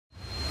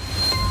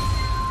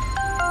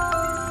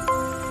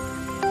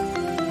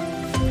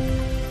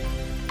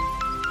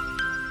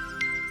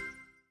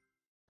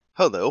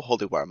Hello,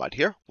 HolyWireMod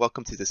here.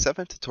 Welcome to the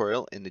 7th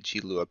tutorial in the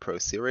GLua Pro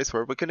series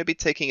where we're going to be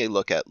taking a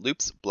look at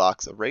loops,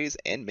 blocks, arrays,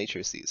 and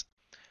matrices.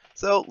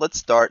 So let's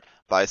start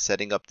by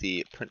setting up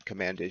the print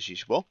command as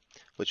usual,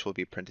 which will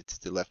be printed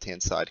to the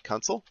left-hand side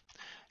console.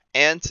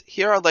 And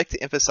here I'd like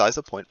to emphasize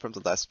a point from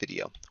the last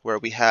video where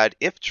we had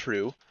if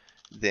true,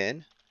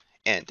 then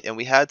end, and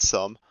we had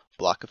some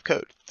block of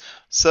code.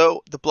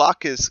 So the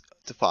block is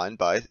defined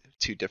by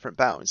two different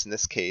bounds. In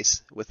this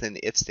case, within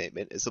the if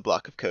statement is a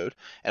block of code.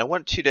 And I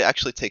want you to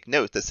actually take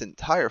note this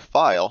entire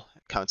file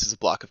counts as a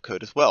block of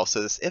code as well.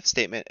 So this if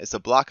statement is a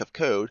block of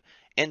code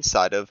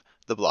inside of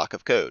the block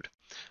of code.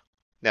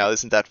 Now,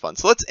 isn't that fun?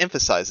 So let's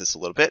emphasize this a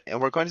little bit,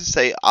 and we're going to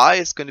say I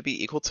is going to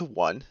be equal to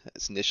 1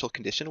 as initial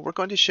condition. We're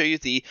going to show you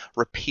the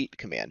repeat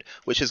command,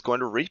 which is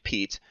going to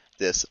repeat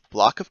this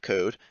block of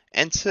code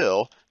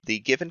until the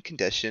given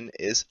condition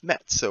is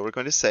met. So we're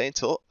going to say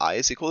until I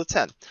is equal to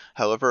 10.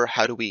 However,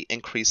 how do we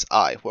increase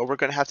I? Well, we're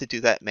going to have to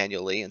do that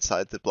manually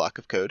inside the block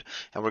of code,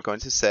 and we're going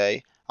to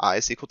say I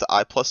is equal to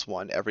I plus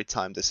 1 every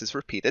time this is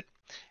repeated,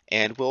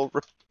 and we'll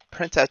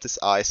print out this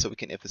I so we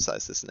can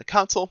emphasize this in the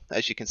console.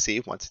 As you can see,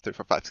 1, 2, 3,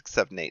 4, 5, 6,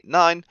 7, 8,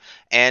 9,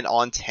 and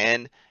on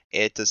 10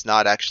 it does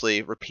not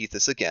actually repeat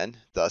this again,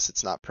 thus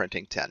it's not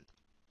printing 10.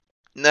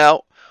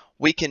 Now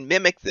we can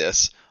mimic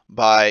this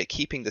by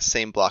keeping the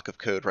same block of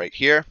code right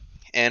here,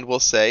 and we'll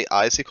say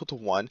I is equal to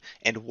 1,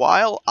 and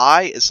while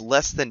I is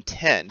less than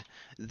 10,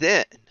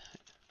 then,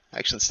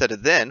 actually instead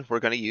of then, we're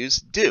going to use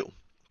do.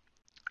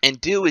 And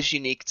do is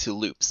unique to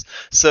loops.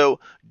 So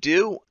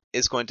do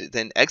is going to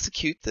then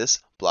execute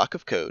this block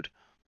of code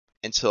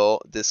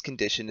until this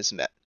condition is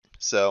met.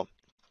 So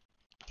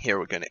here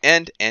we're going to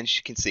end, and as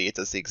you can see, it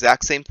does the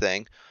exact same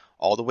thing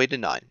all the way to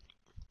 9.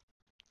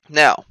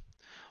 Now,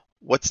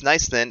 what's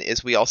nice then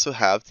is we also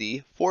have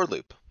the for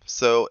loop.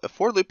 So a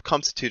for loop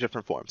comes in two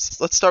different forms.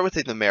 Let's start with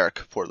a numeric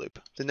for loop.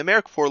 The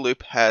numeric for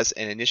loop has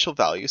an initial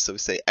value, so we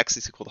say x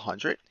is equal to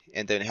 100,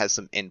 and then it has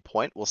some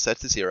endpoint, we'll set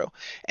to 0,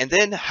 and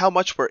then how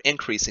much we're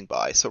increasing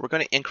by. So we're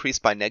going to increase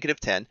by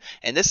 -10,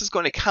 and this is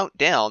going to count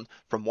down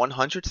from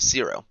 100 to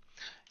 0.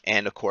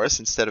 And of course,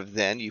 instead of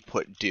then, you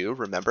put do,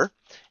 remember,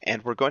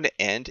 and we're going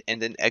to end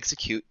and then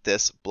execute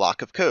this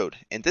block of code.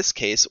 In this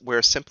case,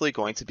 we're simply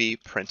going to be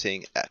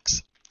printing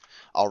x.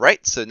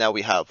 Alright, so now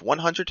we have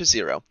 100 to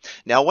 0.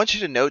 Now I want you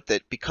to note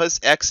that because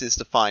x is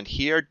defined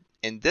here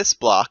in this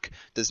block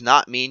does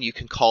not mean you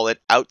can call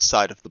it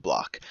outside of the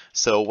block.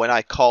 So when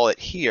I call it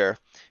here,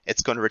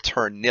 it's going to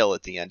return nil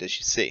at the end, as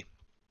you see.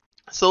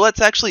 So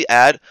let's actually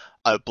add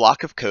a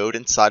block of code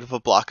inside of a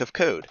block of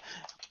code.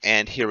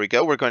 And here we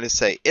go. We're going to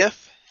say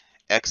if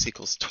x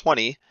equals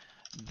 20,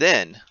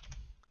 then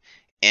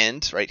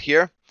end right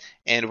here,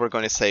 and we're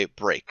going to say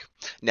break.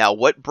 Now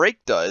what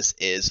break does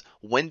is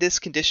when this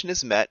condition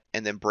is met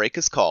and then break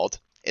is called,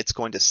 it's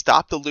going to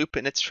stop the loop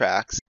in its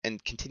tracks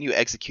and continue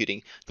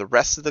executing the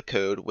rest of the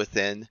code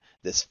within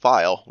this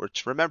file,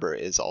 which remember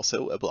is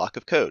also a block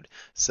of code.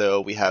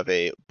 So we have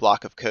a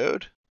block of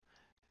code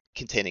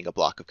containing a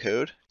block of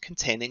code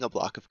containing a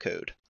block of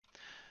code.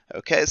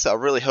 Okay, so I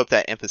really hope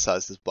that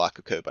emphasizes this block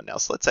of code by now.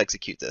 So let's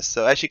execute this.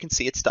 So as you can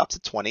see, it stops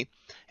at 20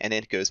 and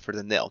then it goes for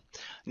the nil.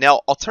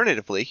 Now,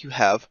 alternatively, you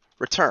have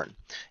return.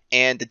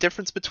 And the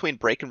difference between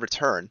break and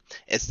return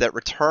is that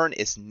return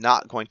is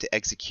not going to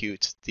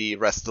execute the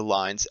rest of the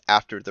lines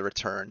after the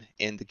return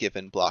in the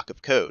given block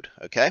of code.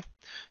 Okay,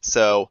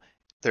 so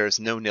there's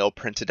no nil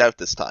printed out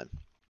this time.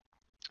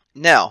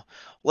 Now,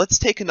 let's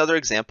take another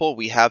example.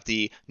 We have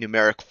the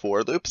numeric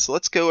for loop. So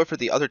let's go over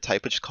the other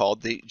type, which is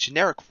called the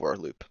generic for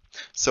loop.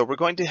 So we're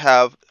going to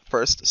have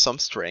first some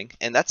string,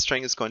 and that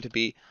string is going to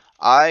be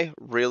I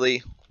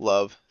really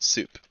love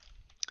soup.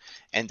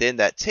 And then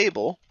that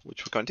table,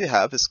 which we're going to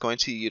have, is going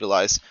to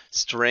utilize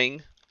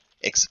string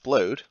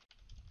explode.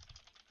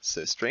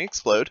 So string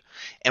explode,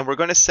 and we're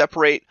going to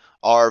separate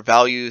our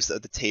values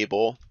of the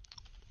table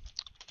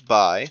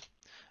by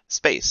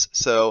space.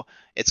 So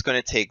it's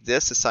going to take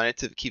this, assign it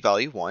to key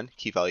value 1,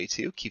 key value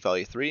 2, key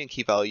value 3, and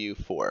key value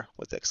 4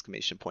 with the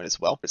exclamation point as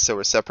well. So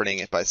we're separating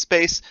it by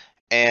space,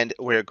 and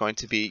we're going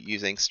to be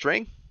using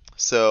string.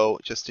 So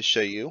just to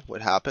show you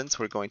what happens,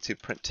 we're going to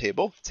print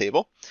table,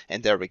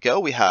 and there we go.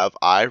 We have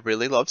I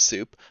really love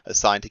soup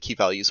assigned to key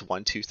values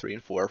 1, 2, 3,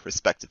 and 4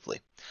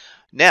 respectively.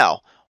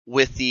 Now,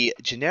 with the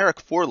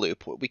generic for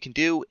loop, what we can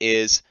do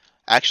is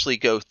actually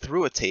go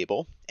through a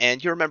table,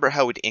 and you remember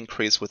how we'd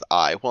increase with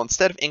I. Well,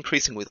 instead of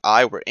increasing with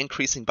I, we're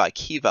increasing by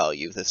key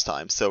value this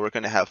time. So we're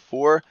going to have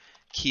for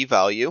key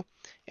value,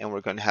 and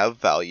we're going to have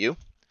value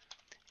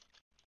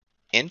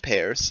in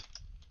pairs,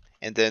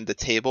 and then the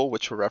table,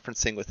 which we're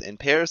referencing with in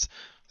pairs.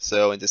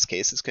 So in this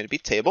case, it's going to be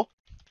table,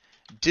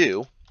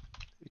 do,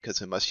 because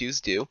we must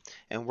use do,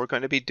 and we're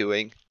going to be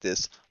doing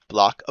this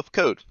block of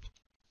code.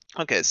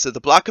 Okay, so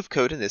the block of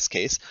code in this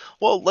case,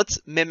 well, let's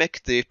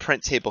mimic the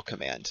print table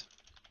command.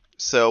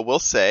 So we'll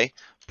say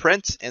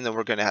print, and then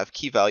we're going to have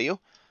key value.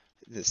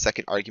 The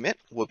second argument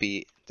will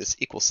be this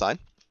equal sign.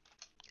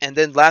 And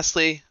then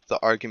lastly, the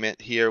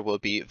argument here will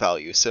be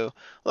value. So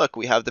look,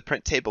 we have the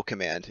print table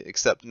command,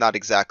 except not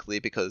exactly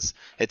because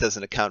it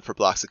doesn't account for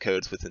blocks of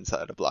codes within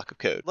inside a block of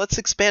code. Let's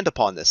expand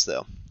upon this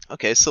though.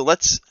 Okay, so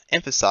let's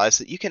emphasize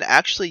that you can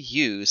actually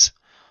use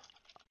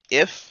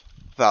if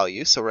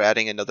value, so we're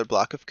adding another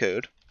block of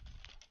code.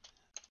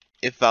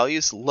 If value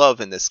is love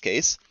in this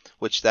case,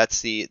 which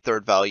that's the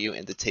third value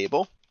in the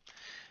table,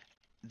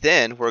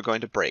 then we're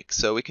going to break.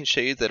 So we can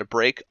show you that a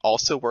break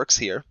also works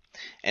here.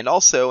 And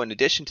also, in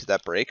addition to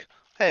that break,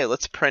 hey,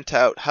 let's print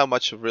out how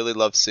much we really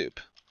love soup.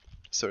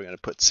 So we're going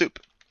to put soup.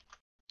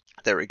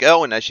 There we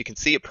go, and as you can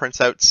see, it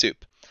prints out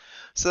soup.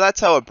 So that's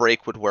how a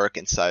break would work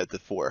inside the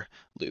for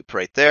loop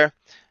right there.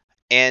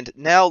 And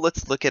now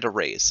let's look at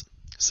arrays.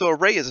 So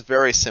array is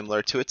very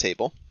similar to a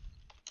table,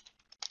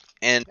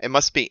 and it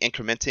must be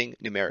incrementing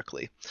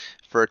numerically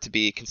for it to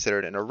be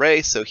considered an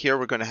array. So here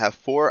we're going to have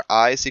for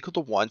I is equal to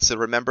 1. So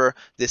remember,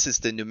 this is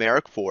the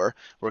numeric for.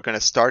 We're going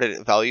to start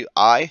at value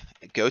I,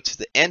 go to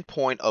the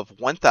endpoint of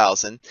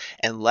 1000,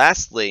 and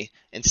lastly,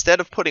 instead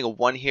of putting a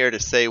 1 here to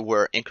say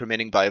we're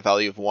incrementing by a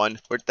value of 1,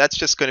 that's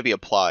just going to be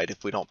applied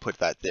if we don't put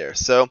that there.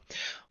 So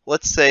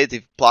let's say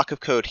the block of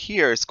code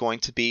here is going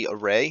to be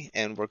array,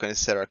 and we're going to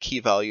set our key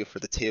value for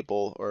the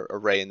table, or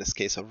array in this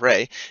case,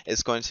 array,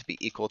 is going to be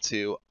equal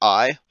to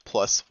I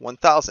plus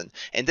 1000.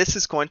 And this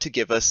is going to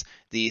give us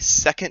the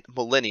second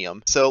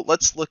millennium. So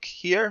let's look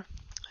here,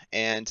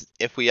 and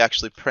if we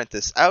actually print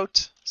this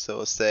out, so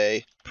we'll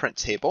say print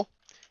table,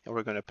 and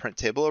we're going to print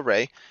table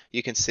array,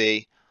 you can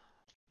see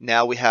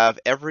now we have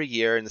every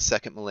year in the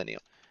second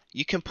millennium.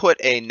 You can put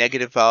a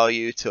negative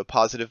value to a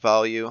positive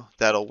value.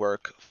 That'll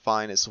work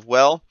fine as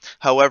well.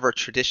 However,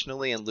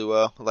 traditionally in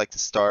Lua, we like to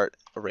start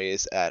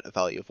arrays at a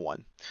value of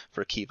 1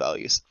 for key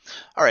values.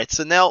 All right,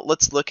 so now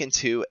let's look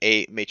into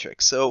a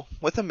matrix. So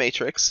with a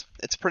matrix,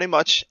 it's pretty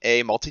much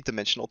a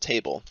multi-dimensional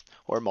table,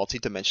 or a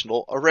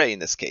multi-dimensional array in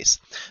this case.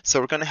 So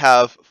we're going to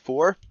have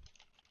for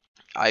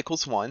I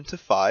equals 1 to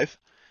 5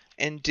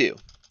 and do.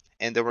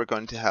 And then we're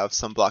going to have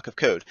some block of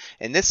code.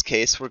 In this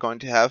case, we're going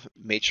to have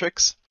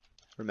matrix.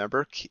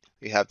 Remember,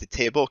 we have the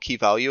table key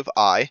value of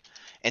I,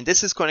 and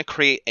this is going to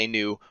create a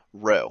new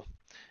row.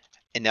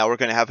 And now we're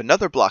going to have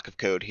another block of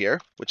code here,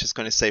 which is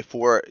going to say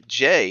for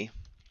j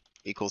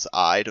equals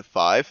I to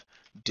 5,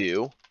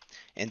 do,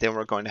 and then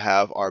we're going to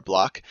have our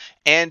block.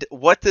 And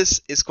what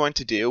this is going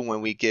to do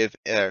when we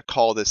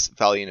call this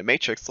value in a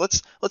matrix,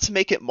 let's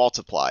make it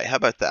multiply. How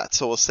about that?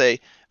 So we'll say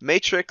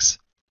matrix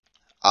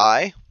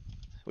I,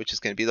 which is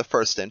going to be the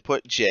first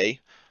input, j,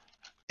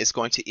 is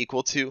going to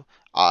equal to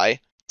I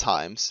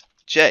times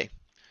j.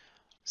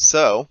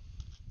 So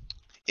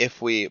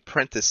if we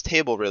print this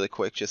table really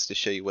quick just to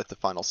show you what the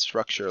final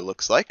structure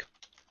looks like,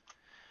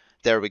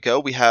 there we go,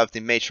 we have the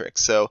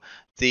matrix. So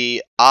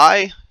the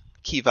I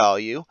key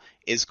value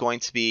is going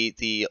to be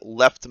the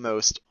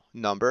leftmost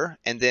number,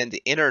 and then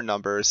the inner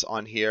numbers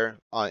on here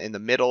in the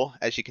middle,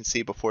 as you can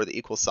see before the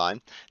equal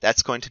sign,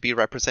 that's going to be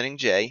representing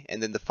j,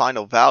 and then the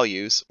final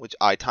values, which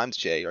I times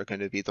j, are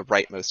going to be the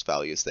rightmost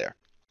values there.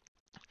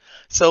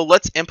 So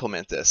let's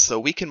implement this. So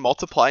we can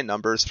multiply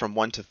numbers from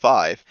 1 to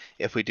 5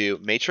 if we do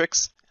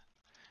matrix,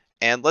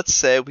 and let's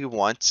say we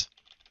want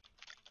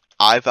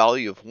I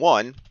value of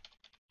 1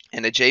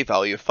 and a j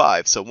value of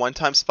 5. So 1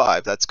 times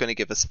 5, that's going to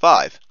give us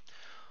 5.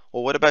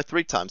 Well, what about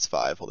 3 times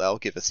 5? Well, that'll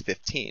give us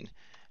 15.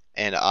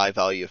 And I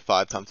value of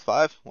 5 times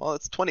 5, well,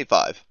 it's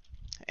 25.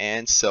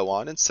 And so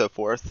on and so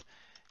forth.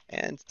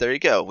 And there you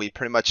go. We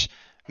pretty much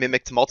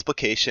mimicked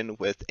multiplication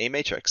with a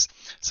matrix.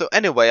 So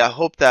anyway, I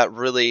hope that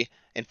really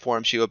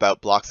informs you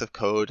about blocks of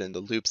code and the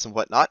loops and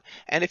whatnot.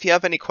 And if you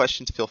have any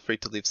questions, feel free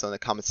to leave some in the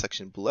comment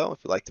section below.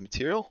 If you like the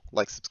material,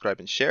 like, subscribe,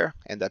 and share,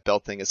 and that bell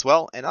thing as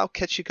well. And I'll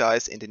catch you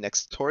guys in the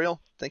next tutorial.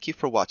 Thank you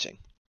for watching.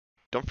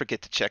 Don't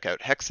forget to check out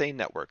Hexane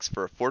Networks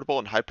for affordable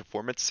and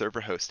high-performance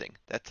server hosting.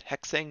 That's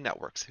Hexane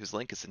Networks, whose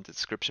link is in the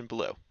description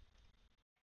below.